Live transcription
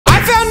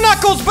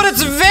Knuckles, but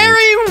it's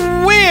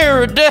very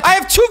weird. I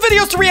have 2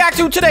 videos to react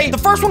to today. The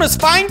first one is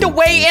Find a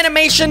Way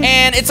animation,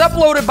 and it's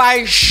uploaded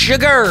by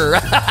Sugar.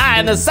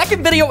 And the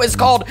second video is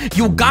called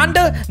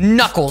Uganda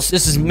Knuckles.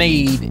 This is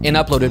made and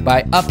uploaded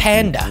by a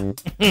panda.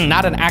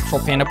 Not an actual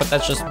panda, but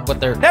that's just what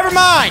they're... Never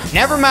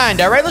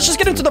mind. All right, let's just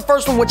get into the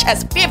first one, which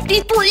has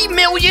 53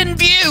 million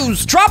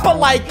views. Drop a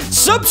like,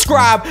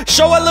 subscribe,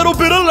 show a little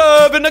bit of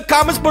love in the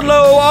comments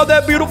below, all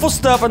that beautiful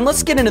stuff, and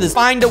let's get into this.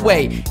 Find a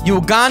Way.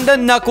 Uganda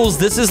Knuckles.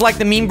 This is like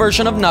the meme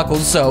version of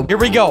Knuckles, so here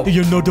we go.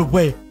 You know the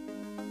way.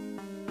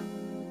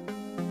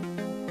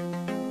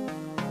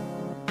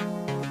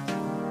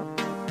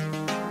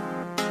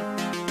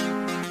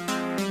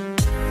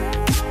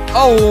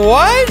 Oh,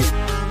 what?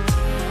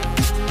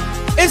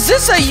 Is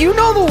this a You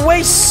Know the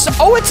Way?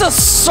 Oh, it's a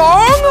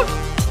song?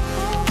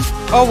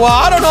 Oh, well,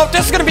 I don't know if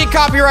this is gonna be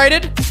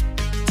copyrighted.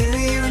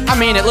 I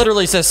mean, it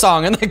literally says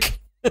song in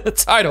the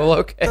title,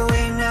 okay.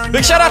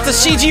 Big shout out to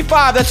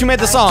CG5 that you made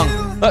the song.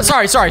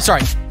 Sorry.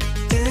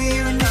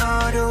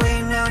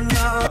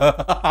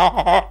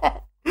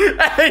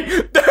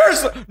 Hey,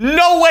 there's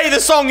no way the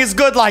song is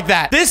good like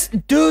that. This,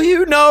 do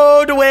you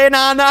know the way,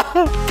 Nana?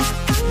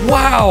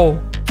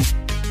 Wow.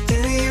 Do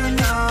you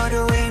know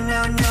the way,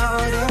 no,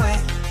 know the way?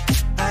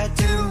 I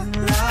do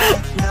not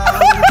know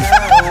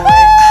the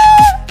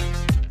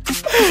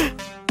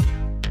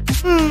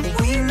way.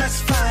 We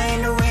must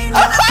find a way,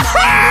 must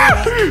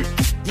find a way.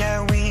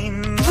 Yeah, we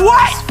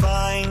must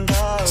find a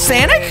way.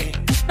 Sonic?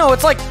 No,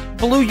 it's like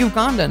Blue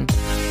Ugandan.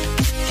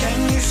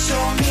 Can you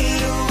show me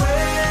the way?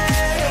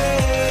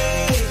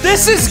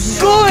 This is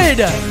good.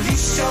 Can you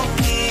show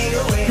me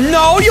the way?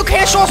 No, you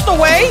can't show us the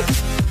way.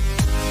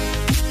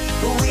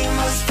 We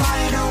must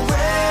find a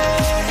way.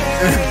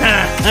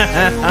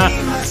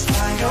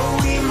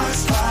 We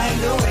must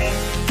find a way.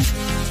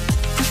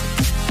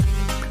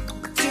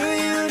 Do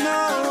you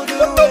know the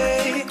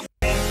way?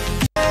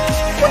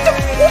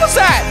 What was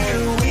that?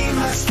 We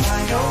must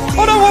find a way.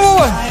 Hold on,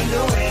 wait. Find a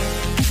way.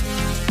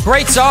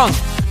 Great song.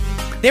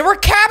 They were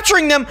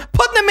capturing them,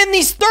 putting them in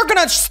these, they're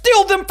gonna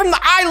steal them from the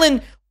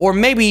island, or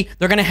maybe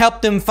they're gonna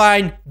help them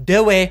find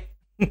the way.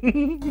 Do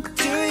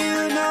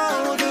you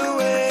know the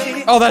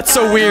way? Oh, that's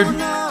so weird.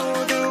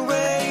 Know the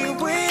way.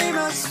 We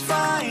must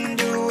find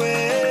a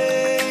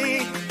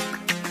way.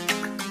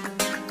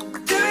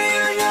 Do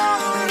you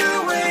know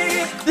the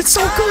way? It's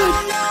so good.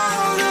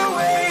 Know the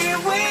way.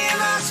 We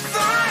must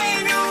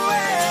find a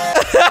way.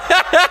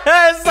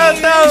 It's so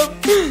dope.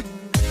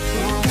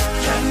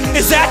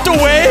 Is that the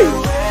way?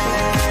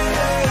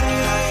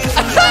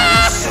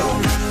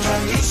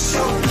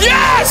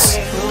 Yes!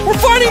 We're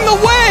finding the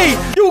way!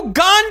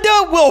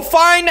 Uganda will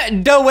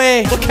find the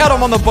way. Look at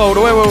them on the boat.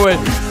 Wait.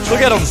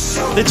 Look at them.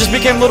 They just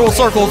became little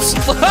circles.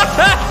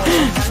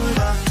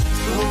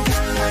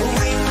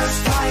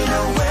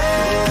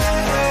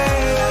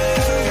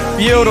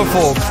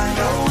 Beautiful.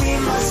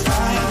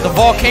 The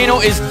volcano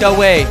is the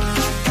way.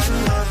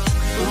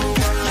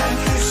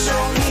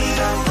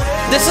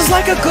 This is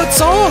like a good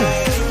song.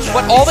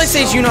 But all they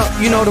say is you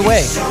know the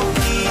way.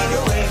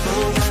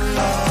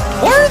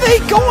 Where are they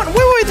going?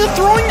 Wait, they're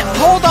throwing...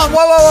 Hold on,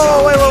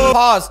 wait,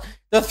 pause.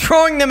 They're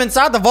throwing them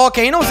inside the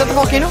volcano? Is that the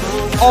volcano?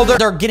 Oh,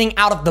 they're getting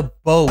out of the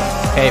boat.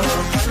 Okay.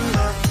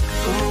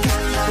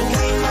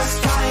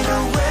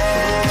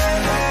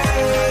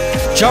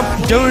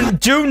 Jump,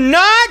 do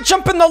not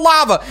jump in the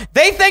lava.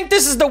 They think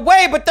this is the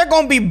way, but they're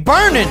gonna be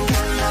burning.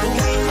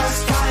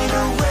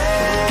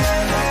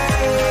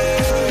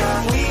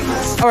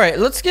 All right,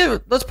 let's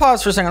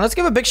pause for a second. Let's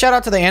give a big shout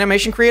out to the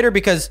animation creator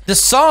because the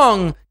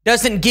song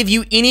doesn't give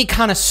you any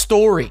kind of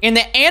story. And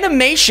the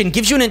animation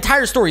gives you an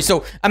entire story.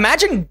 So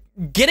imagine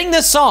getting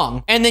this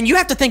song and then you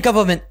have to think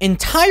of an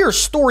entire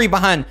story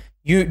behind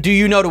Do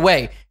You Know the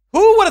Way?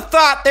 Who would have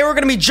thought they were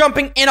gonna be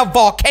jumping in a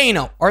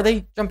volcano? Are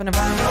they jumping in a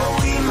volcano?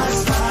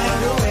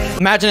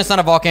 Imagine it's not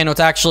a volcano, it's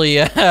actually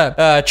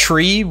a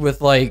tree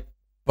with like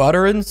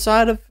butter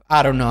inside of,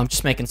 I don't know, I'm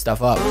just making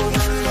stuff up.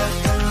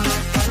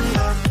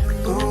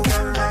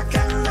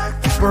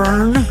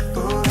 Burn?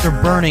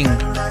 They're burning.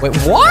 Wait,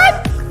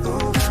 what?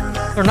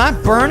 They're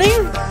not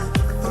burning?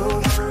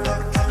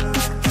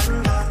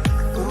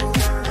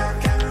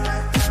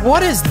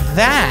 What is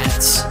that?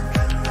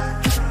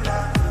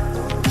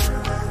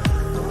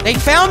 They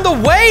found the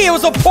way! It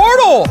was a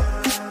portal!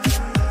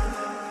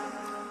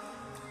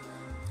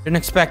 Didn't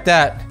expect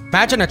that.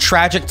 Imagine a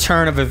tragic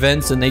turn of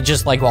events and they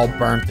just like all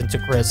burnt into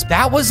crisp.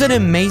 That was an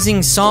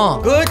amazing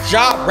song. Good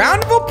job.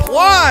 Round of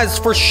applause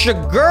for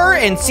Sugar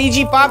and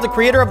CG5, the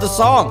creator of the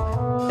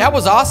song. That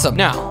was awesome.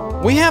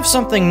 Now, we have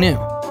something new.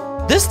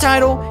 This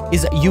title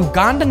is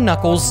Uganda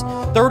Knuckles,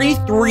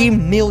 33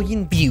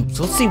 million views.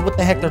 Let's see what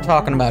the heck they're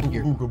talking about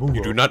here.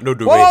 You do not know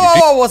the Whoa, way.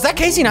 whoa, was that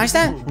Casey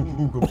Neistat?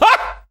 What?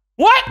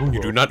 What? You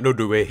do not know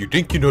the way. You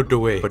think you know the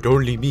way, but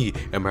only me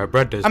and my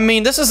brothers. I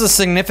mean, this is a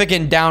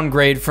significant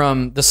downgrade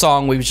from the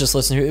song we was just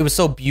listening to. It was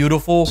so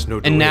beautiful,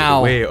 and now...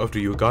 The way of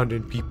the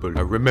Ugandan people.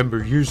 I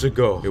remember years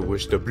ago, it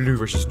was the blue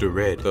versus the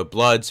red. The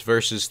Bloods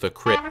versus the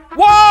Crit.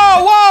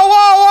 Whoa!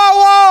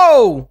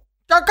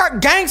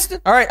 Gangsta.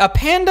 All right, a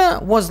panda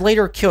was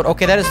later killed.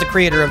 Okay, that is the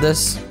creator of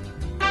this.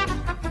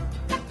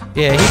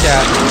 Yeah, he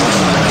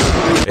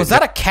died. Was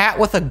that a cat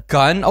with a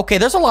gun? Okay,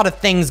 there's a lot of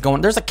things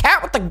going. There's a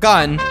cat with a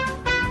gun.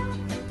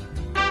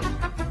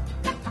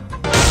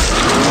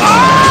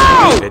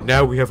 Oh! And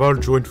now we have all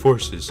joined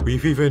forces.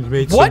 We've even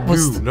made some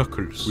new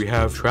Knuckles. We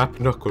have Trap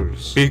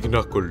Knuckles, Big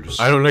Knuckles.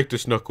 I don't like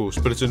this Knuckles,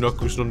 but it's a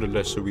Knuckles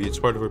nonetheless, so it's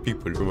part of our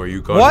people from our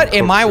Ugandan What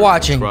am I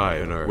watching? Try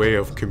and our way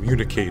of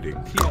communicating.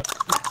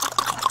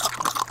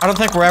 I don't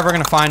think we're ever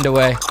gonna find a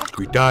way.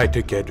 We die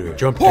together,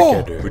 jump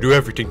together, we do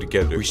everything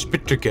together, we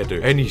spit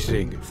together,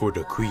 anything for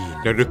the queen.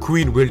 Now the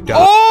queen will die.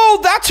 Oh,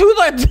 that's who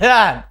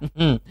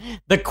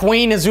the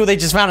queen is who they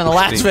just found in the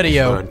last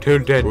video. Until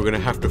then, we're gonna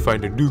have to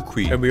find a new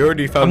queen. And we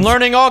already found— I'm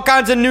learning all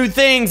kinds of new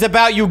things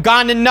about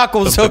Ugandan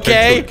Knuckles,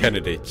 okay?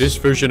 Candidate. This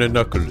version of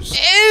Knuckles.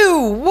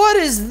 Ew, what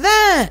is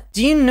that?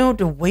 Do you know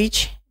the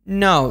witch?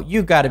 No,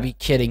 you gotta be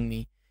kidding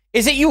me.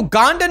 Is it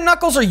Ugandan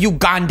Knuckles or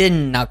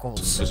Ugandan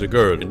Knuckles? As a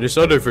girl, and this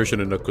other version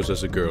of Knuckles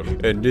as a girl.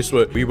 And this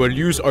one, we will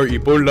use our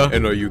Ebola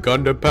and our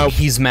Uganda power.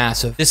 He's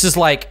massive. This is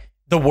like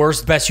the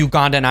worst, best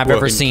Ugandan I've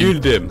ever seen. Kill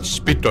them,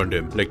 spit on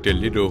them, like the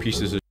little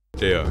pieces of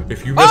they are.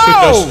 If you mess with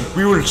us,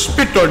 we will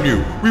spit on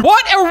you.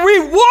 What are we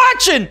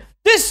watching?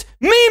 This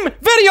meme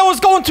video is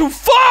going too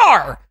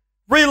far.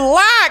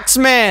 Relax,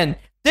 man.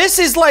 This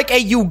is like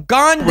a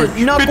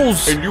Ugandan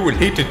Knuckles. And you will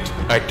hate it.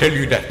 I tell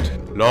you that.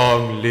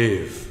 Long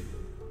live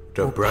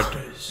the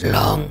brothers.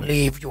 Long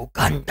live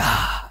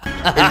Uganda.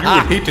 And you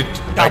will hate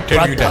it. I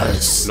tell you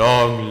that.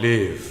 Long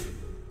live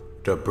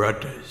the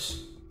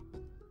brothers.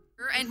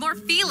 And more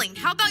feeling.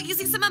 How about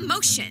using some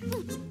emotion?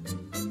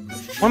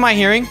 What am I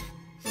hearing?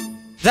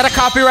 Is that a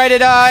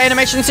copyrighted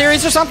animation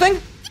series or something?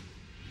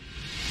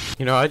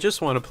 You know, I just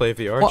want to play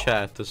VR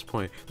chat at this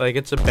point. Like,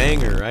 it's a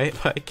banger, right?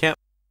 I can't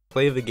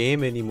play the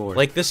game anymore.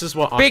 Like, this is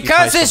what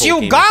because it's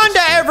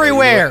Uganda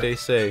everywhere. What they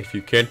say. If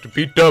you can't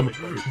beat them,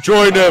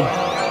 join them.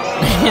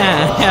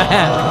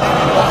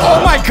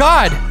 Oh my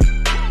god!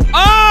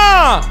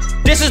 Ah!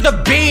 This is the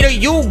beat of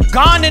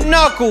Ugandan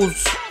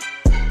Knuckles.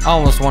 I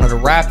almost wanted to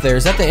rap there.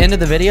 Is that the end of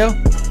the video?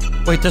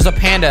 Wait, there's a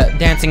panda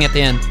dancing at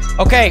the end.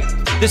 Okay,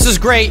 this is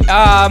great.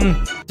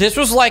 This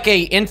was like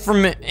a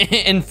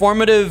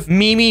informative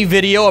meme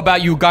video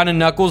about Ugandan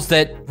Knuckles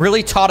that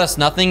really taught us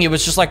nothing. It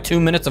was just like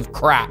 2 minutes of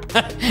crap.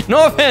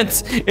 No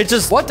offense. It's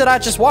just, what did I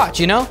just watch,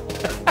 you know?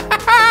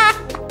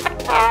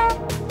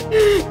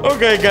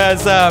 Okay,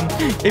 guys,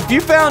 if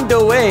you found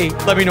a way,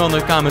 let me know in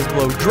the comments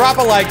below. Drop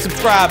a like,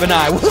 subscribe, and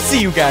I will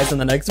see you guys in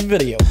the next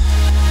video.